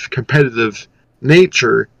kind of competitive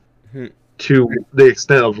nature to the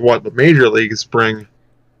extent of what the major leagues bring.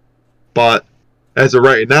 But as of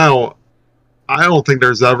right now, I don't think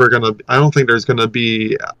there's going to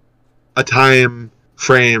be a time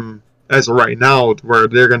frame as of right now where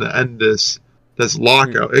they're going to end this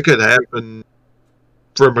lockout. It could happen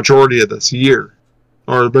for a majority of this year,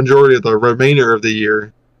 or the majority of the remainder of the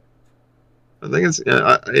year. I think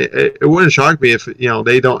it wouldn't shock me if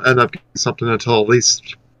they don't end up getting something until at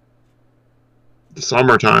least the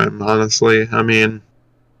summertime. Honestly, I mean,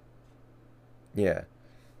 yeah,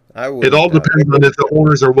 it all depends on if the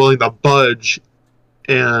owners are willing to budge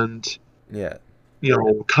and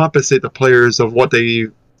compensate the players of what they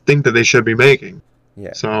think that they should be making.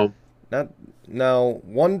 Yeah. So now,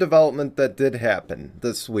 one development that did happen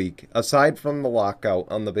this week, aside from the lockout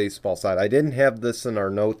on the baseball side, I didn't have this in our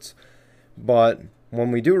notes, but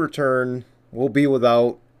when we do return, we'll be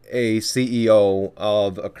without a CEO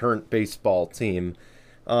of a current baseball team.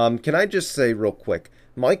 Can I just say real quick,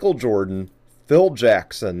 Michael Jordan, Phil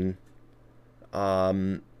Jackson,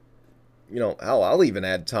 hell, I'll even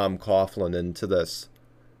add Tom Coughlin into this.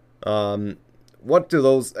 What do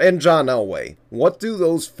those, and John Elway, what do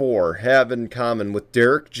those four have in common with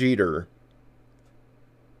Derek Jeter,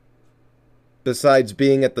 besides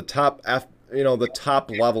being at the top, the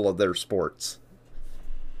top level of their sports?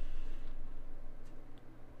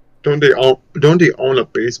 Don't they own a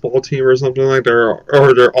baseball team or something like that,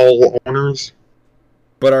 or they're all owners?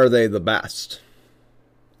 But are they the best?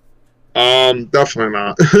 Definitely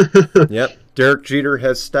not. Yep. Derek Jeter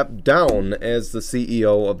has stepped down as the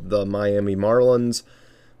CEO of the Miami Marlins.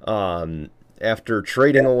 after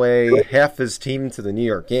trading away half his team to the New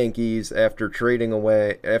York Yankees, after trading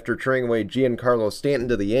away Giancarlo Stanton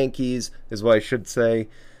to the Yankees, is what I should say.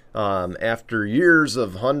 After years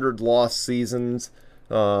of 100-loss seasons,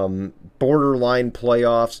 borderline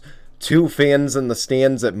playoffs, 2 fans in the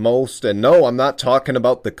stands at most, and no, I'm not talking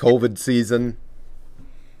about the COVID season.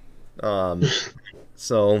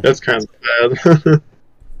 So that's kind of bad.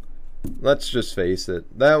 Let's just face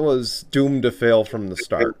it, that was doomed to fail from the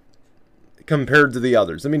start compared to the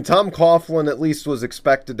others. I mean, Tom Coughlin at least was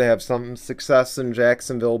expected to have some success in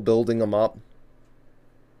Jacksonville, building them up.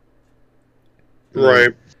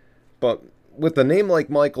 Right. But with a name like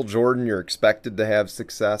Michael Jordan, you're expected to have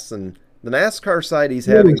success, and the NASCAR side, he's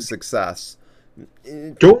having success.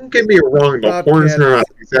 Don't get me wrong, the Hornets are not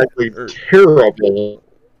exactly terrible,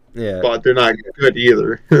 but they're not good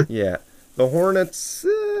either. Yeah. The Hornets,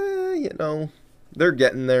 they're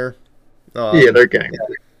getting there. Yeah, they're getting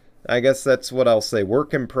there. I guess that's what I'll say.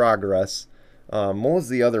 Work in progress. What was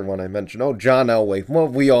the other one I mentioned? Oh, John Elway. Well,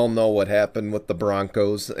 we all know what happened with the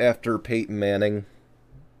Broncos after Peyton Manning.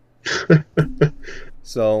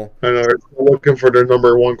 So I know, they're looking for their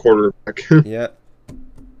number 1 quarterback. Yeah.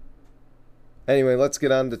 Anyway, let's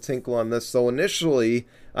get on to Tinkle on this. So initially,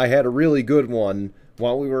 I had a really good one.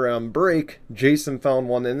 While we were on break, Jason found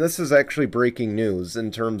one, and this is actually breaking news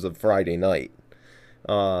in terms of Friday night.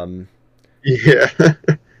 Yeah.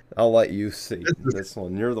 I'll let you see this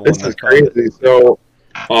one. You're the one that found it. This is crazy.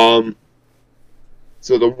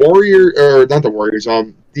 So the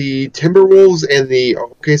the Timberwolves and the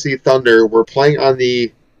OKC Thunder were playing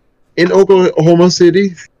in Oklahoma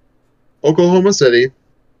City, and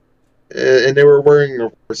they were wearing,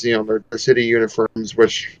 of course, their city uniforms,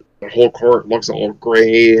 which the whole court looks all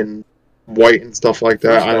gray and white and stuff like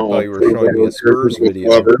that. I don't know. You were showing me a Spurs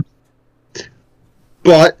video.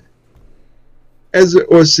 But as it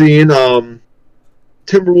was seen,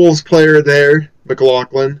 Timberwolves player there,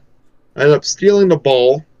 McLaughlin, ended up stealing the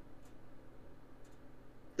ball.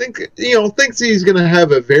 Thinks he's going to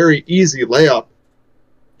have a very easy layup,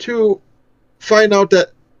 to find out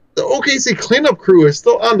that the OKC cleanup crew is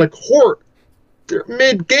still on the court. They're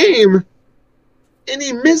mid-game, and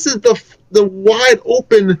he misses the wide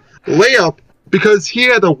open layup because he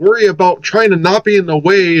had to worry about trying to not be in the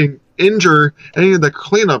way and injure any of the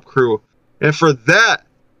cleanup crew. And for that,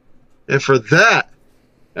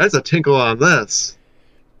 that's a tinkle on this.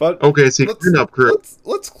 But OKC cleanup crew.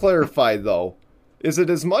 Let's clarify though. Is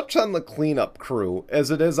it as much on the cleanup crew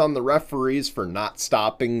as it is on the referees for not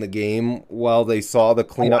stopping the game while they saw the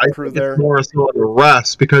cleanup crew there? It's more so the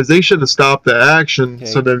refs, because they should have stopped the action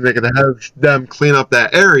so then they could have them clean up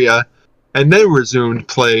that area and then resumed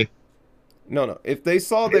play. No. If they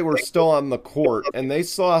saw they were still on the court and they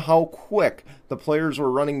saw how quick the players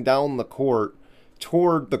were running down the court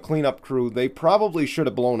toward the cleanup crew, they probably should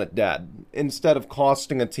have blown it dead instead of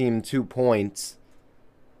costing a team 2 points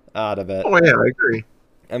out of it. Oh, yeah, I agree.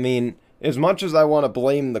 I mean, as much as I want to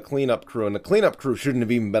blame the cleanup crew, and the cleanup crew shouldn't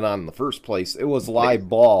have even been on in the first place, it was live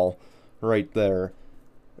ball right there.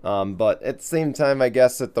 But at the same time, I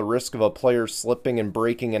guess at the risk of a player slipping and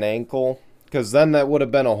breaking an ankle, because then that would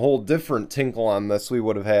have been a whole different tinkle on this we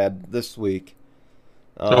would have had this week.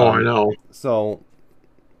 I know. So,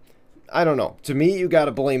 I don't know. To me, you got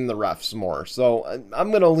to blame the refs more. So, I'm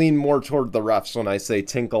going to lean more toward the refs when I say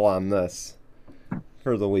tinkle on this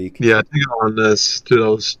for the week. Yeah, tinkle on this to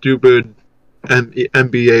those stupid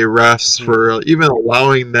NBA refs for even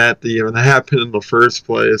allowing that to even happen in the first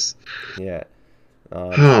place. Yeah.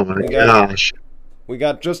 Oh my gosh. We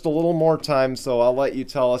got just a little more time, so I'll let you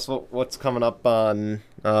tell us what's coming up on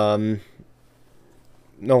No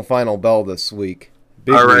Final Bell this week.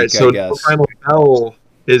 Big All right, week, so I guess. No Final Bell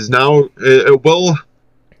is now, it will,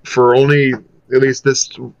 for only at least this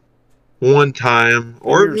one time,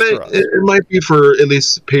 or it might be for at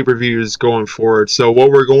least pay-per-views going forward. So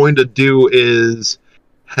what we're going to do is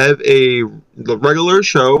have the regular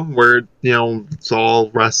show where, it's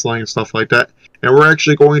all wrestling and stuff like that. And we're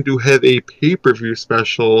actually going to have a pay-per-view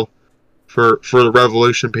special for the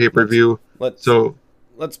Revolution pay-per-view.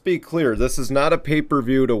 Let's be clear. This is not a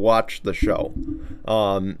pay-per-view to watch the show.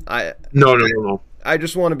 No. I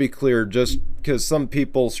just want to be clear, just because some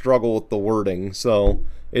people struggle with the wording. So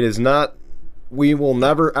it is not. We will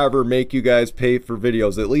never ever make you guys pay for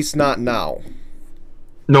videos. At least not now.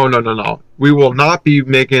 No. We will not be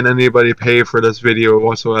making anybody pay for this video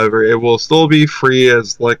whatsoever. It will still be free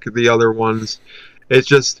as like the other ones. It's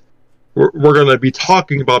just we're going to be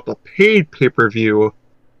talking about the paid pay-per-view.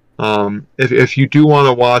 If you do want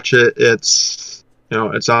to watch it, it's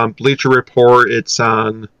it's on Bleacher Report. It's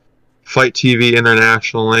on Fight TV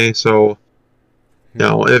internationally. So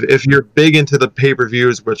if you're big into the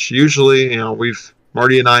pay-per-views, which usually,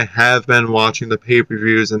 Marty and I have been watching the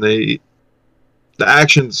pay-per-views, and the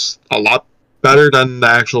action's a lot better than the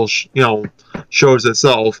actual, shows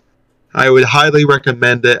itself. I would highly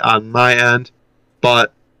recommend it on my end,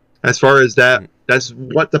 but as far as that, that's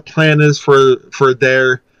what the plan is for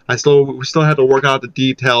there. We still have to work out the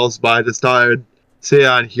details, but I just thought I would say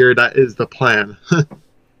on here that is the plan.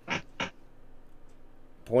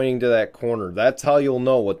 Pointing to that corner. That's how you'll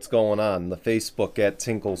know what's going on. The Facebook at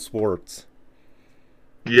Tinkle Sports.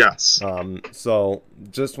 Yes. So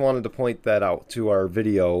just wanted to point that out to our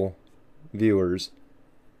video viewers.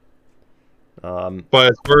 But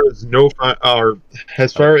as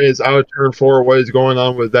far as out of turn 4, what is going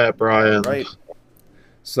on with that, Brian? Right.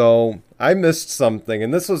 So I missed something,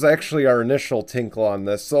 and this was actually our initial tinkle on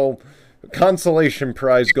this. So consolation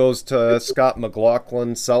prize goes to Scott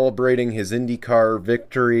McLaughlin celebrating his IndyCar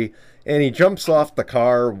victory, and he jumps off the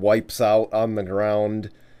car, wipes out on the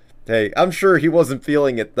ground. Hey, I'm sure he wasn't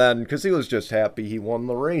feeling it then because he was just happy he won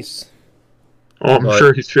the race. Oh, I'm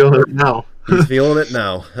sure he's feeling it now. He's feeling it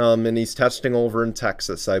now, and he's testing over in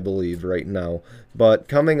Texas, I believe, right now. But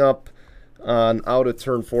coming up on Out of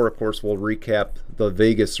Turn 4, of course, we'll recap the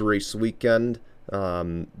Vegas race weekend,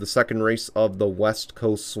 the second race of the West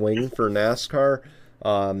Coast Swing for NASCAR.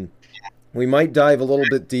 We might dive a little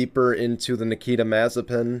bit deeper into the Nikita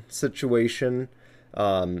Mazepin situation,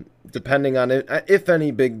 depending on if any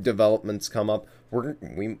big developments come up.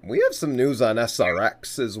 We have some news on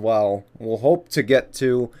SRX as well. We'll hope to get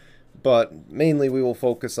to, but mainly we will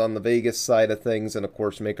focus on the Vegas side of things and, of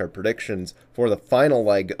course, make our predictions for the final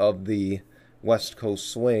leg of the West Coast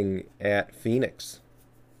Swing at Phoenix.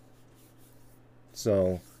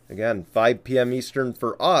 So, again, 5 p.m. Eastern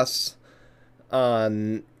for us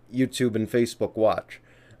on YouTube and Facebook Watch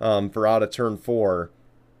for Out of Turn 4.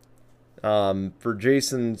 For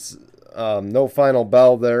Jason's no final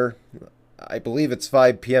bell there, I believe it's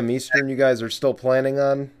 5 p.m. Eastern you guys are still planning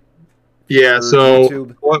on? Yeah, so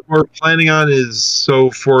YouTube? What we're planning on is,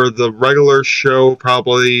 for the regular show,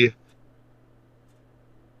 probably,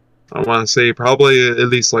 I want to say probably at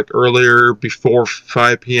least like earlier, before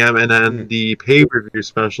 5 p.m., and then the pay-per-view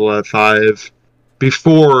special at 5,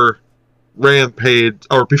 before Rampage,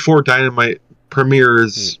 or before Dynamite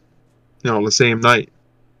premieres, the same night.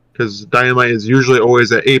 Because Dynamite is usually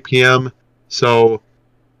always at 8 p.m., so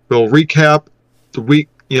we'll recap the week,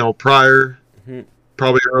 prior,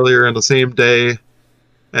 probably earlier in the same day,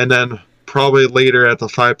 and then probably later at the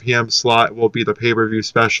 5 p.m. slot will be the pay-per-view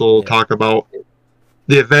special, talk about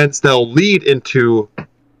the events that'll lead into,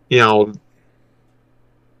 the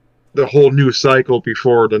whole new cycle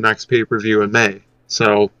before the next pay-per-view in May.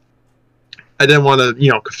 So I didn't want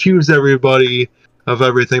to, confuse everybody of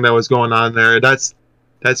everything that was going on there. That's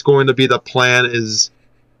going to be the plan, is,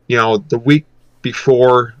 the week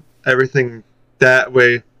before, everything that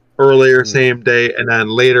way, earlier, same day, and then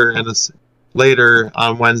later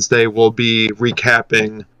on Wednesday we'll be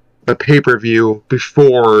recapping the pay-per-view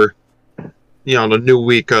before, the new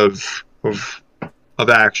week of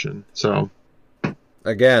action. So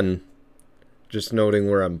again, just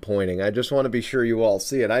noting where I'm pointing. I just want to be sure you all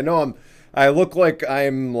see it. I know I look like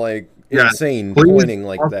I'm like insane pointing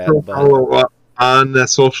like that, but on the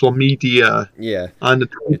social media, on the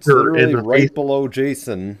Twitter, it's literally and right below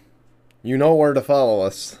Jason. You know where to follow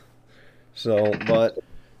us. So, but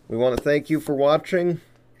we want to thank you for watching.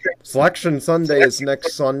 Selection Sunday is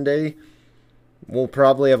next Sunday. We'll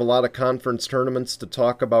probably have a lot of conference tournaments to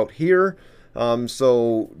talk about here.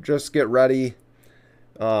 So just get ready.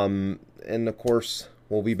 And of course,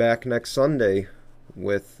 we'll be back next Sunday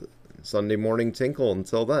with Sunday Morning Tinkle.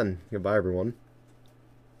 Until then, goodbye, everyone.